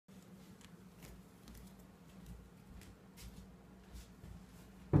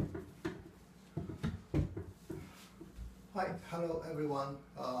Hi, hello everyone.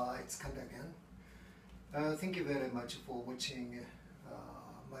 It's Kanda again. Thank you very much for watching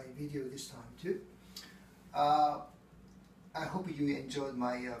my video this time too. I hope you enjoyed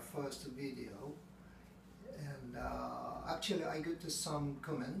my first video, and actually I got some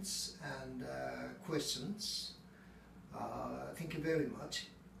comments and questions. Thank you very much.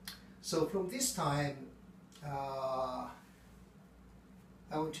 So from this time I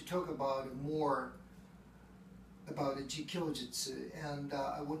want to talk about more about the JiKyoJutsu, and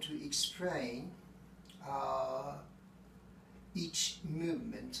I want to explain each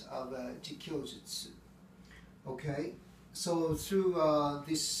movement of JiKyoJutsu. Okay, so through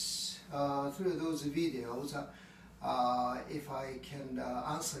those videos, if I can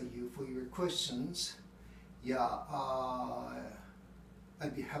answer you for your questions, yeah,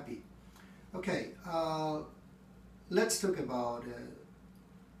 I'd be happy. Okay, let's talk about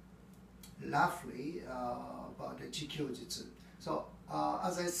roughly about the JiKyoJutsu. So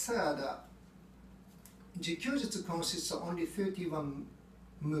as I said, JiKyoJutsu consists of only 31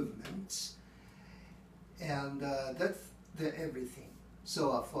 movements, and that's everything.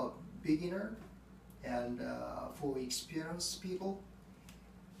 So for beginner and for experienced people,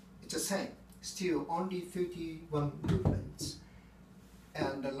 it's the same. Still only 31 movements,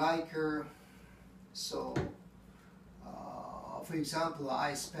 and for example,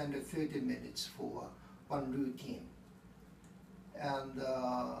 I spend 30 minutes for one routine, and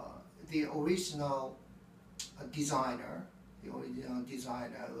the original designer,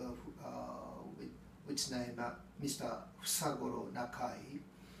 which name Mr. Fusaguro Nakai.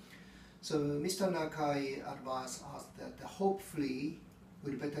 So Mr. Nakai advised us that hopefully it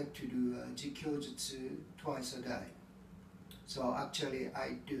would be better to do JiKyoJutsu twice a day. So actually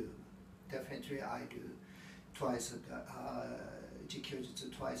I do, definitely I do twice a day,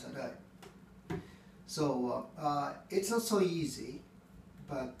 JiKyoJutsu twice a day. So it's not so easy,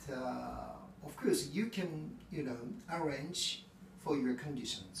 but of course you can, arrange for your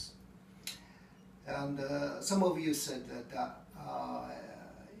conditions. And some of you said that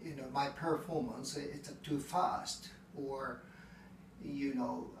my performance is too fast, or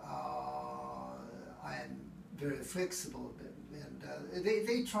I am very flexible, and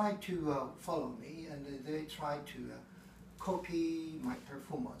they try to follow me, and they try to copy my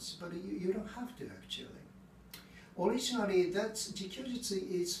performance, but you don't have to actually. Originally, JiKyoJutsu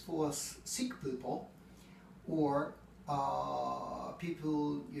is for sick people, or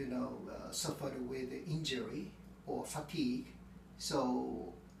people suffered with injury or fatigue,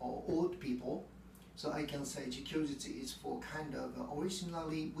 or old people. So I can say JiKyoJutsu is for kind of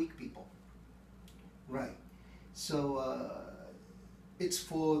originally weak people, right? So it's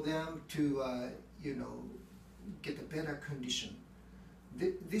for them to get a better condition.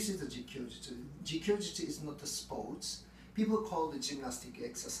 This is the JiKyoJutsu. JiKyoJutsu is not a sports. People call it gymnastic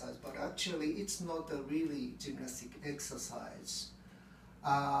exercise, but actually it's not a really gymnastic exercise.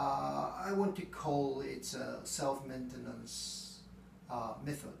 I want to call it a self-maintenance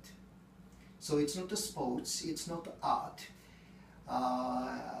method. So it's not a sports, it's not art,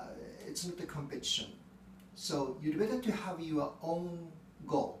 it's not a competition. So you'd better to have your own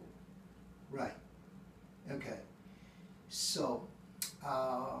goal, right? Okay, so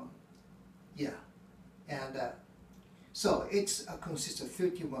yeah, and so it's consists of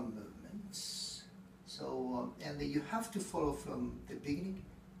 31 movements. So and you have to follow from the beginning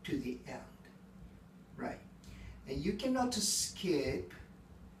to the end, right? And you cannot skip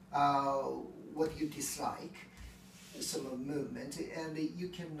what you dislike, some movement, and you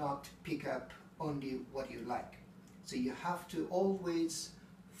cannot pick up only what you like. So you have to always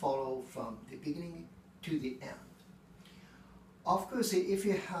follow from the beginning to the end. Of course, if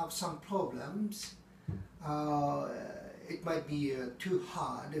you have some problems, it might be too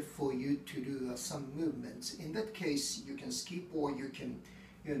hard for you to do some movements. In that case, you can skip, or you can,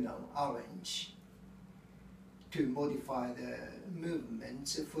 arrange to modify the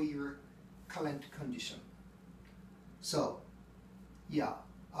movements for your current condition. So, yeah.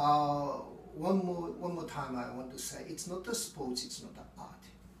 One more time I want to say, it's not a sports, it's not an art,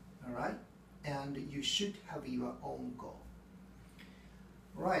 all right? And you should have your own goal.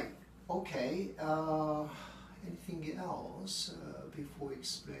 Right, okay, anything else before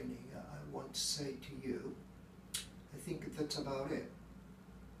explaining I want to say to you? I think that's about it.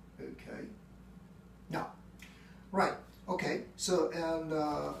 Okay, now, right, okay, so and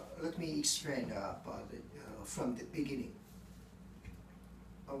let me explain about it from the beginning.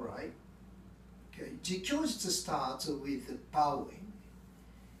 All right. Okay, JiKyoJutsu starts with bowing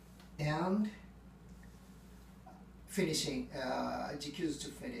and finishing,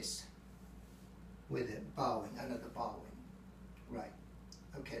 JiKyoJutsu finished with bowing, another bowing. Right.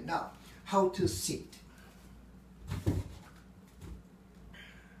 Okay, now, how to sit.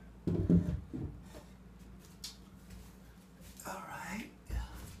 All right.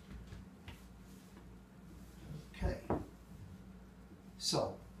 Okay.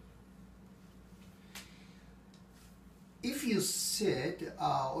 So, if you sit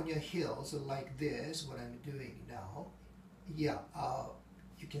on your heels like this, what I'm doing now, yeah,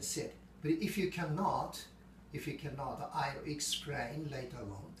 you can sit. But if you cannot, I'll explain later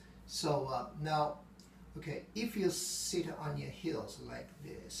on. So now, okay, if you sit on your heels like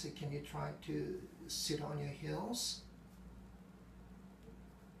this, can you try to sit on your heels?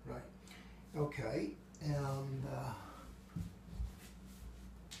 Right. Okay, and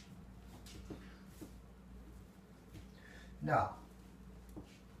now,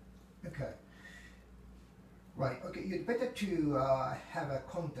 okay. Right. Okay. You'd better to have a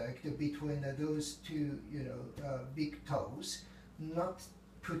contact between those two, big toes, not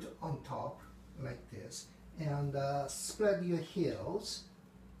put on top like this, and spread your heels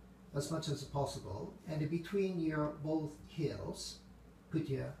as much as possible. And between your both heels, put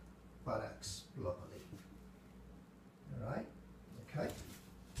your buttocks properly. All right. Okay.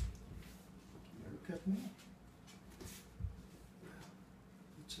 Look at me.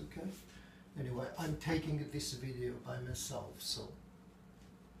 It's okay. Anyway, I'm taking this video by myself, so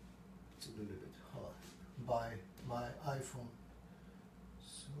it's a little bit hard by my iPhone.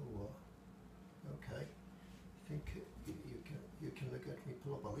 So, okay, I think you can look at me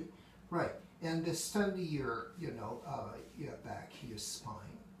properly, right? And stand your your back, your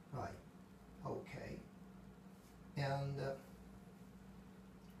spine, right? Okay, and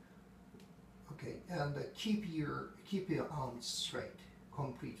okay, and keep your arms straight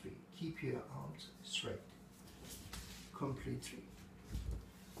completely. Keep your arms straight completely.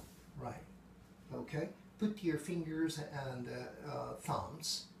 Right. Okay. Put your fingers and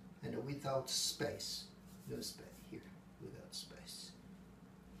thumbs and without space. No space here. Without space.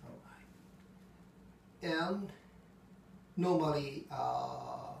 All right. And normally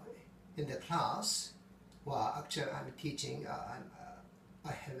in the class, well, actually I'm teaching.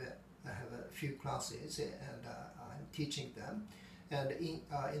 I have a few classes and I'm teaching them. And in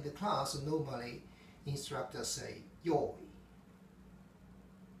the class, normally instructors say yoi.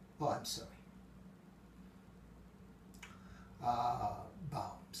 Oh, I'm sorry.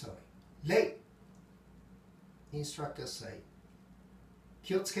 Bow. Sorry. Lei. Instructors say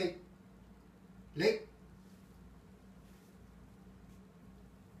kiotsuke. Lei.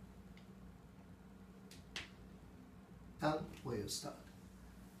 And we'll start.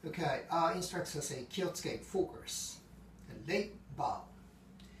 Okay. Instructors say kiotsuke. Focus. And lei. Bow.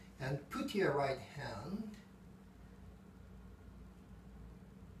 And put your right hand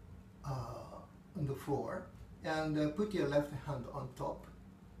on the floor and put your left hand on top.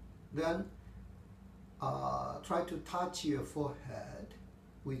 Then try to touch your forehead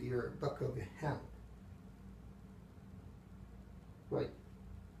with your back of your hand. Right.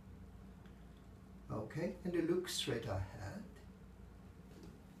 Okay, and look straight ahead.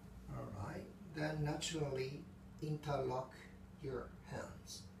 All right. Then naturally interlock your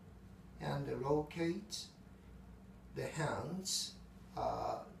hands and locate the hands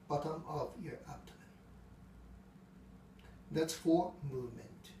bottom of your abdomen. That's for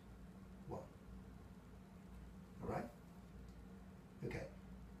movement 1. All right? Okay.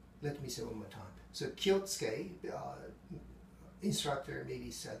 Let me say one more time. So kiotsuke, instructor maybe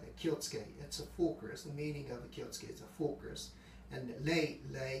said that kiotsuke, it's a focus. The meaning of kiotsuke is a focus. And lei,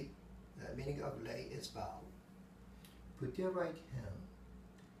 meaning of lei is bow. Put your right hand,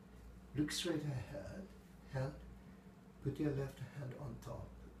 look straight ahead, and put your left hand on top.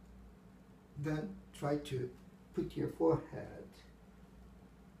 Then try to put your forehead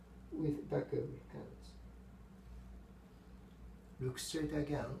with back of your hands. Look straight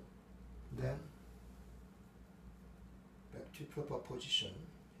again, then back to proper position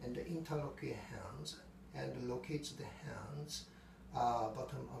and interlock your hands and locate the hands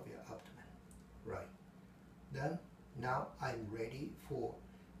bottom of your abdomen. Right. Then now I'm ready for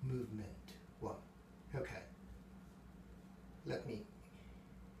movement 1. Okay. Let me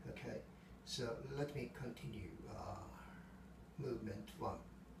continue movement 1.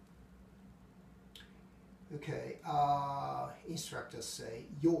 Okay, instructors say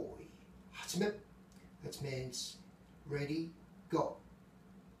yoi, hachime. That means ready, go.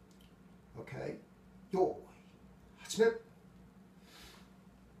 Okay, yoi, hachime.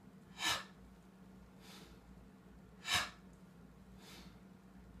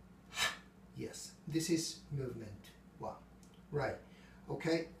 Yes, this is movement 1. Right.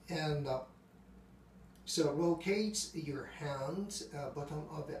 Okay, and So rotate your hands, bottom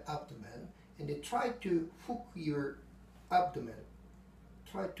of the abdomen, and then try to hook your abdomen.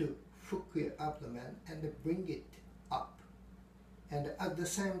 Try to hook your abdomen and bring it up. And at the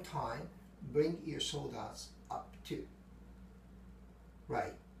same time, bring your shoulders up too.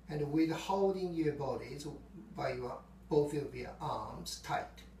 Right. And with holding your bodies by both of your arms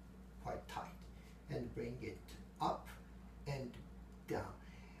tight, quite tight, and bring it up and down.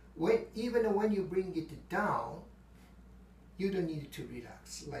 Even when you bring it down, you don't need to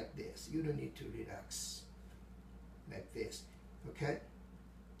relax like this. You don't need to relax like this. Okay?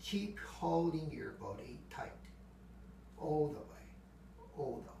 Keep holding your body tight all the way,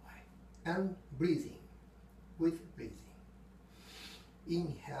 all the way. And breathing, with breathing.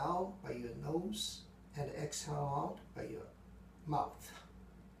 Inhale by your nose and exhale out by your mouth.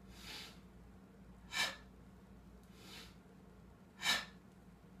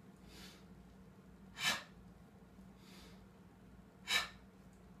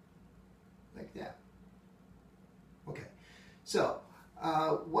 Like that. Okay. So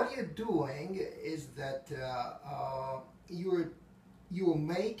what you're doing is that you're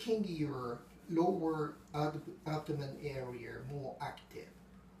making your lower abdomen area more active,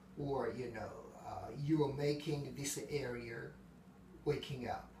 or you're making this area waking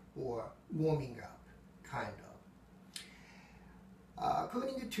up or warming up, kind of.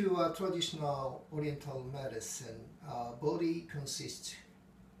 According to traditional Oriental medicine, body consists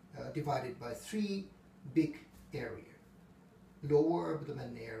divided by three big areas: lower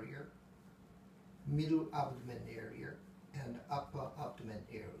abdomen area, middle abdomen area, and upper abdomen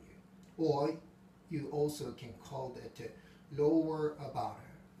area. Or you also can call that lower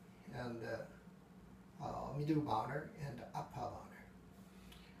bladder and middle bladder and upper bladder.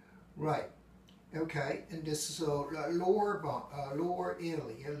 Right. Okay. And this so lower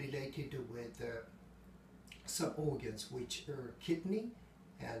area related with some organs which are kidney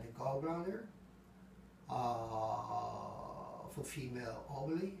and gallbladder, for female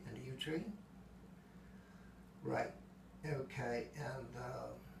ovary and uterine. Right. Okay. And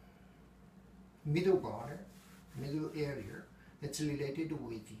middle bladder, middle area, that's related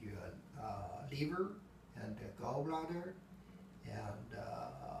with your liver and gallbladder and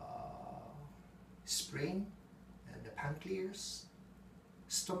spleen and the pancreas,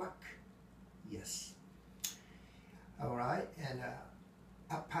 stomach, yes. All right, and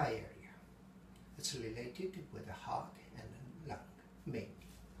upper area, it's related with the heart and lung, mainly.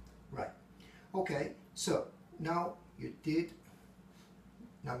 Right. Okay, so now you did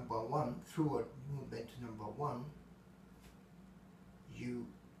number one, through movement number one, you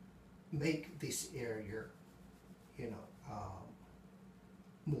make this area,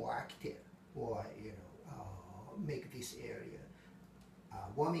 more active, or make this area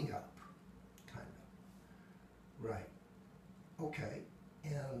warming up, kind of. Right. Okay.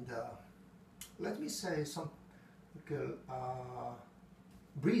 And let me say some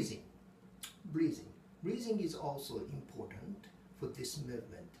breathing. Breathing is also important for this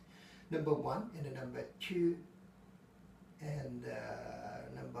movement. Number one and number two and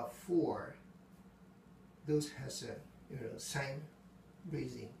number four, those has a same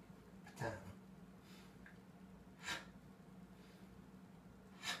breathing pattern.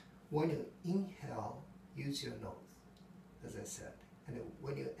 When you inhale, use your nose, as I said, and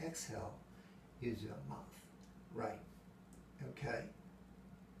when you exhale, use your mouth. Right. Okay.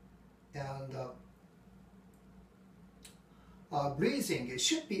 And breathing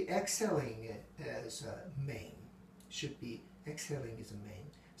should be exhaling as main. Should be exhaling as a main.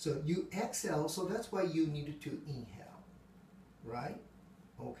 So you exhale, so that's why you need to inhale. Right?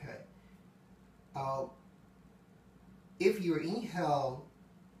 Okay. If you're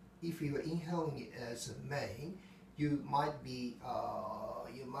inhaling as a main, you might be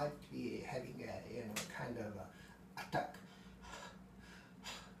having a kind of attack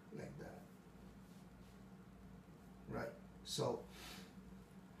like that. Right. So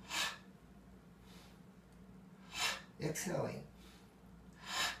exhaling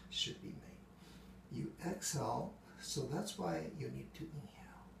should be made. You exhale, so that's why you need to inhale.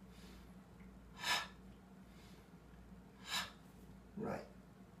 Right.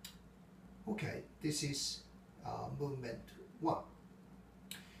 Okay, this is movement one.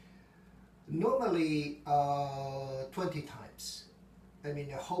 Normally 20 times. I mean,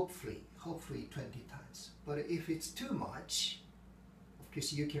 hopefully 20 times. But if it's too much, of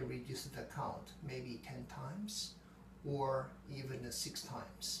course you can reduce the count, maybe 10 times or even 6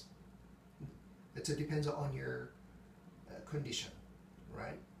 times. It depends on your condition,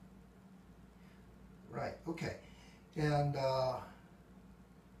 right? Right, okay. And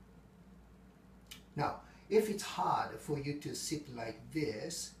now if it's hard for you to sit like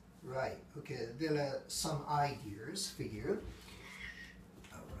this, right, okay, there are some ideas for you.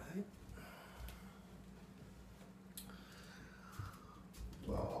 Alright.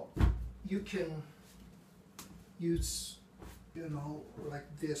 Well, you can use, you know, like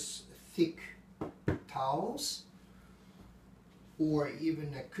this thick towels or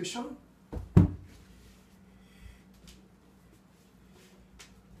even a cushion.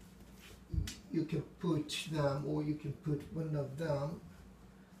 You can put them, or you can put one of them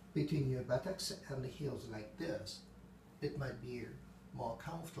between your buttocks and the heels like this. It might be more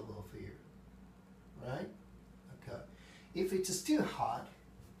comfortable for you, right? Okay. If it's still hard,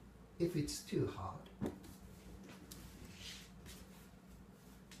 you can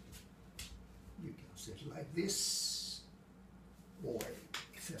sit like this, or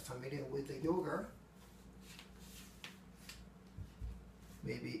if you're familiar with the yoga,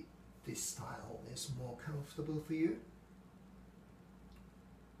 maybe this style is more comfortable for you.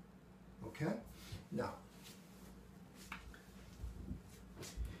 Okay? Now,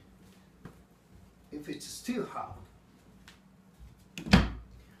 if it's still hard,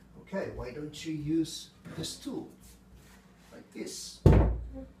 okay, why don't you use the stool like this?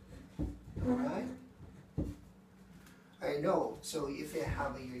 Alright? I know, so if you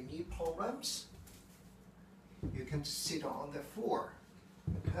have your knee problems, you can sit on the floor.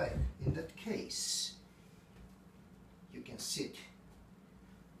 Okay, in that case, you can sit,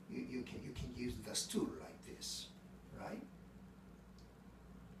 you can use the stool like this, right?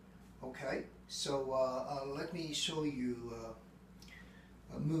 Okay, so let me show you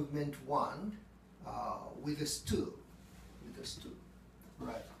movement 1 with a stool,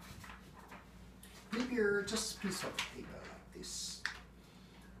 right? Prepare just a piece of paper like this.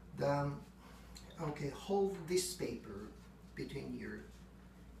 Then, okay, hold this paper between your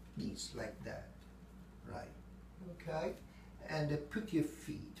knees like that, right? Okay, and put your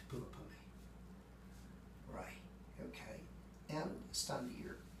feet properly, right? Okay, and stand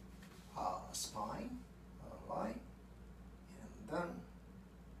your spine, alright, and then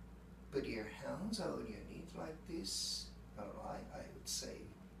put your hands on your knees like this, alright. I would say,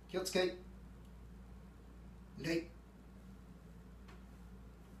 気をつけ、礼、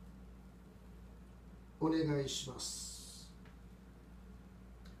お願いします。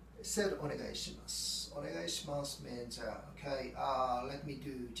Said お願いします。お願いします means okay, let me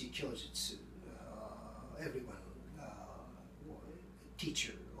do JiKyoJutsu. Everyone,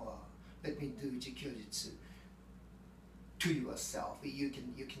 teacher, or let me do JiKyoJutsu to yourself. You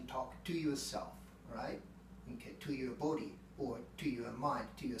can talk to yourself, right? Okay, to your body or to your mind,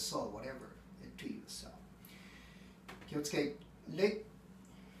 to your soul, whatever, to yourself. 気をつけ、礼、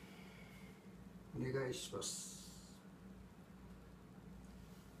お願いします。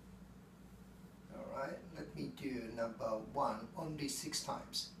Alright, let me do number 1 only 6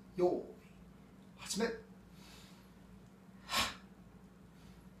 times. よーい、始め。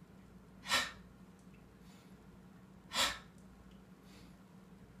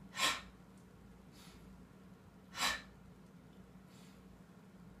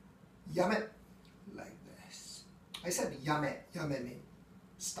やめ like this. I said やめ means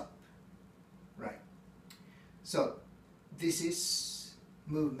stop. Right. So this is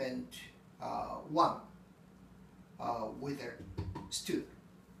movement 1 with a stool.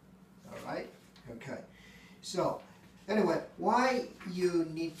 Alright? Okay. So anyway, why you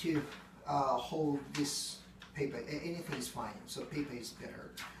need to hold this paper? Anything is fine. So paper is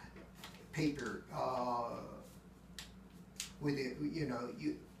better. Paper with the,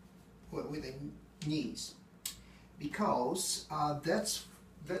 with the knees, because that's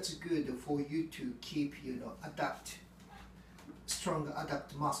good for you to keep strong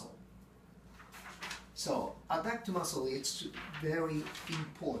adduct muscle. So adduct muscle is very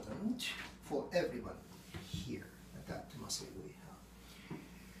important for everyone here. Adduct muscle we have.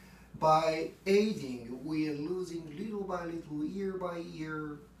 By aging, we are losing little by little, year by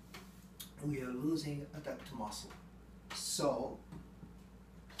year. We are losing adduct muscle. So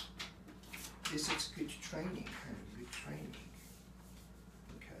this is good training, kind of good training.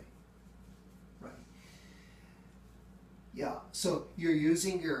 Okay, right. Yeah, so you're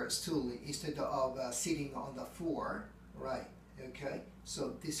using your stool instead of sitting on the floor, right? Okay,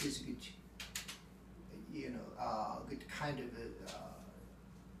 so this is good, good kind of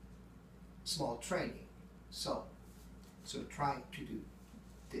small training. So try to do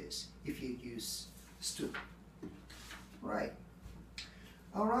this if you use stool, right?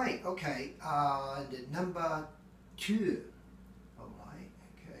 All right, okay, the number 2, all right,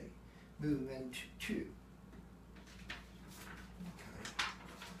 okay, movement 2. Okay,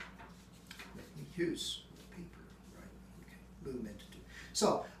 let me use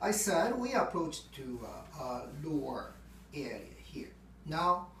So I said we approach to lower area here.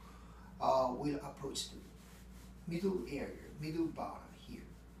 Now we'll approach the middle area, middle bottom here,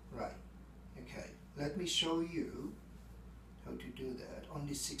 right? Okay, let me show you how to do that.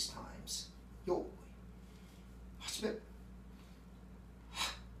 Only 6 times. Yo, 始め。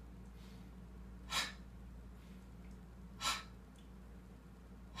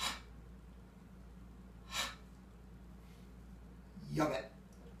Yabe.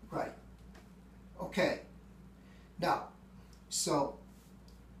 Right. Okay. Now, so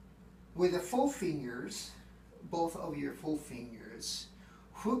with the 4 fingers, both of your 4 fingers,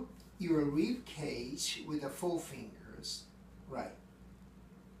 hook your rib cage with the 4 fingers. Right.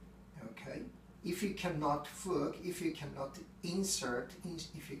 Okay. If you cannot hook, if you cannot insert,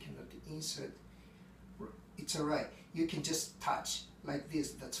 it's alright. You can just touch like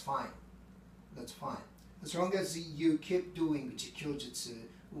this. That's fine. That's fine. As long as you keep doing JiKyoJutsu,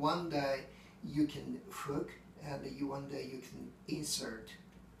 one day you can hook and one day you can insert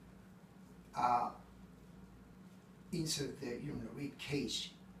the rib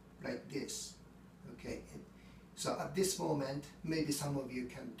cage like this. Okay. And so at this moment, maybe some of you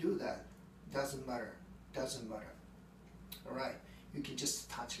can do that. Doesn't matter. Doesn't matter. All right. You can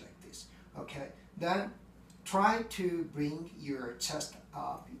just touch like this. Okay. Then try to bring your chest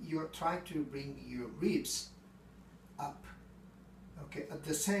up. Try to bring your ribs up. Okay. At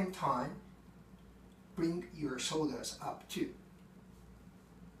the same time, bring your shoulders up too.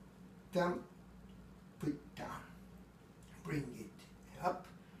 Then put down. Bring it up.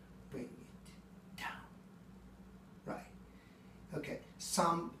 Bring it down. Right. Okay.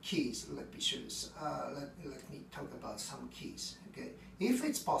 Some keys. Let me show you. Let me talk about some keys. Okay. If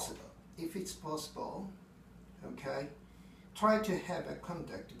it's possible, okay, try to have a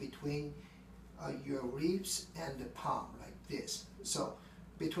contact between your ribs and the palm like this. So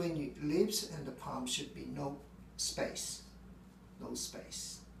between your ribs and the palm should be no space. No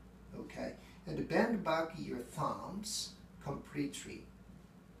space. Okay. And bend back your thumbs completely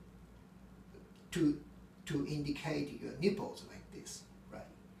to indicate your nipples like this, right?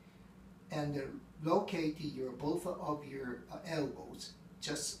 And locate your both of your elbows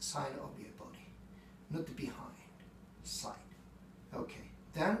just side of your body, not behind, side. Okay,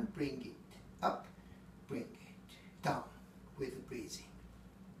 then bring it up, bring it down with breathing.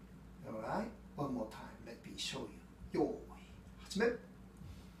 All right, one more time. Let me show you. Yo, 始め。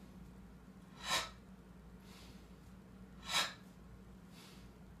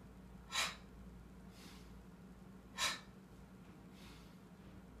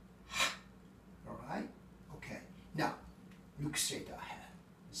Now, look straight ahead.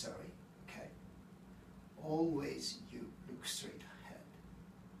 Sorry, okay. Always you look straight ahead.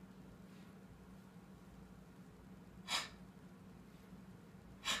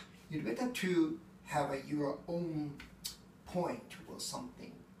 You'd better to have your own point or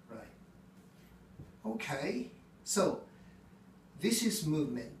something, right? Okay, so this is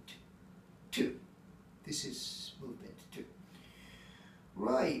movement 2. This is movement 2.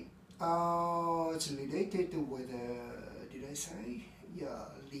 Right. It's related with, did I say? Yeah,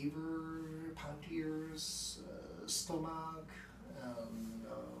 liver, pancreas, stomach, and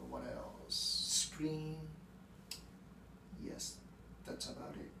what else? Spleen. Yes, that's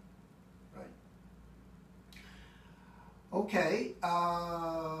about it, right? Okay.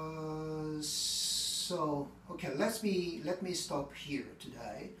 So okay, let me stop here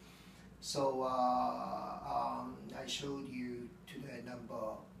today. So I showed you today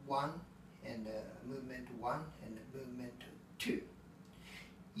number 1 and movement 1 and movement 2.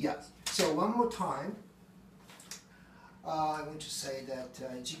 Yes. So one more time, I want to say that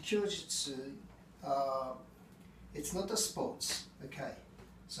JiKyoJutsu, it's not a sports. Okay.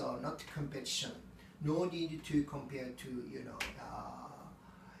 So not competition. No need to compare to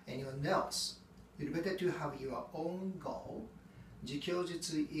anyone else. It's better to have your own goal.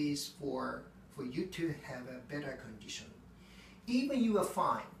 JiKyoJutsu is for you to have a better condition. Even you are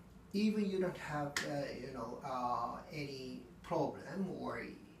fine, even you don't have any problem, or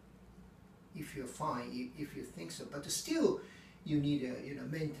if you're fine, if you think so, but still you need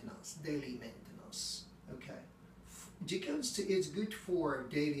maintenance, daily maintenance. Okay, JiKyoJutsu is good for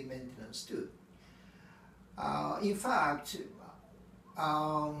daily maintenance too. In fact,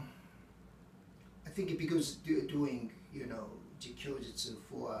 I think because doing JiKyoJutsu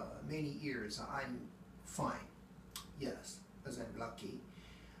for many years, I'm fine. Yes. As I'm lucky,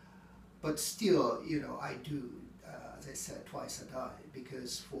 but still, I do, as I said, twice a day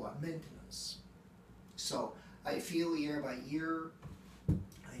because for maintenance. So I feel year by year,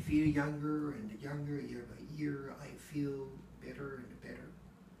 I feel younger and younger year by year. I feel better and better.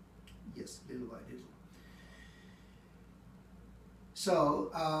 Yes, little by little.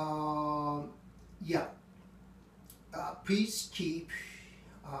 So, yeah, please keep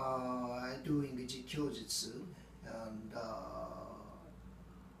doing JiKyoJutsu and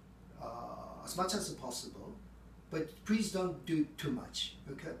as much as possible, but please don't do too much.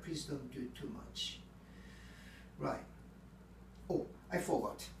 Okay, please don't do too much. Right. Oh, I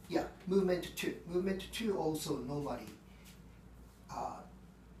forgot. Yeah, movement 2. Movement 2 also normally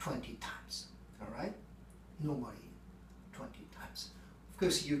 20 times. All right, normally 20 times. Of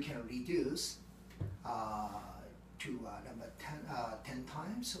course, you can reduce to number 10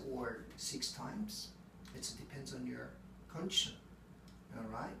 times or 6 times. It depends on your condition. All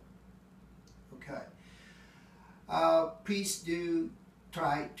right. Okay. Please do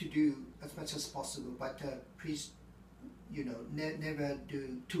try to do as much as possible, but please, never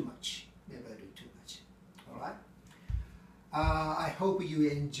do too much. Never do too much. All right. I hope you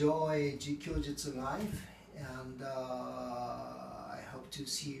enjoy JiKyoJutsu Live, and I hope to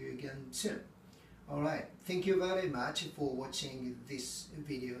see you again soon. All right. Thank you very much for watching this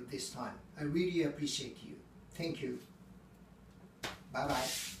video this time. I really appreciate you. Thank you. Bye bye.